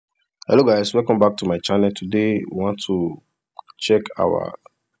Hello guys, welcome back to my channel. Today we want to check our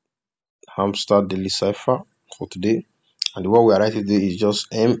hamster daily cipher for today, and what we are writing today is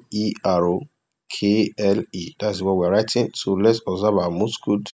just MEROKLE. That's what we're writing. So let's observe our most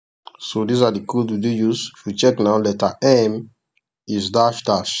code. So these are the code we do use. If you check now, letter M is dash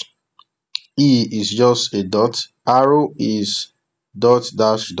dash, E is just a dot, arrow is dot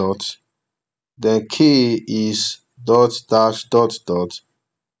dash dot, then K is dot dash dot dot.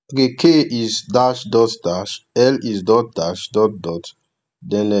 Okay, K is dash dot dash, L is dot dash dot dot,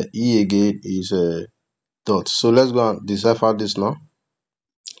 then E again is dot. So let's go and decipher this now.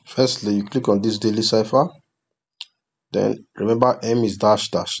 Firstly, you click on this daily cipher. Then remember M is dash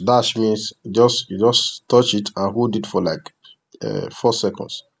dash. Dash means you just touch it and hold it for like 4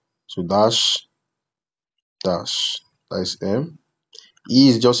 seconds. So dash dash, that is M. E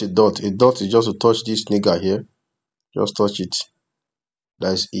is just a dot. A dot is just to touch this nigger here. Just touch it.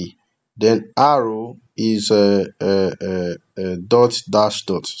 That is E. Then arrow is dot dash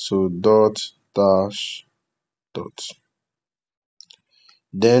dot. So dot dash dot.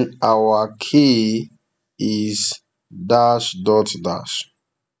 Then our key is dash dot dash.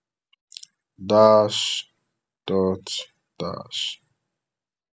 Dash dot dash.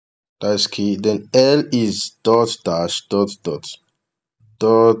 That is key. Then L is dot dash dot dot.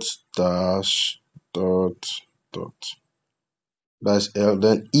 Dot dash dot dot. That's L.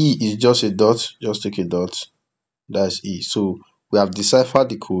 Then E is just a dot. Just take a dot. That's E. So we have deciphered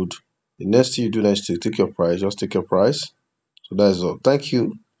the code. The next thing you do next is take your price. Just take your price. So that is all. Thank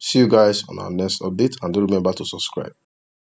you. See you guys on our next update, and don't remember to subscribe.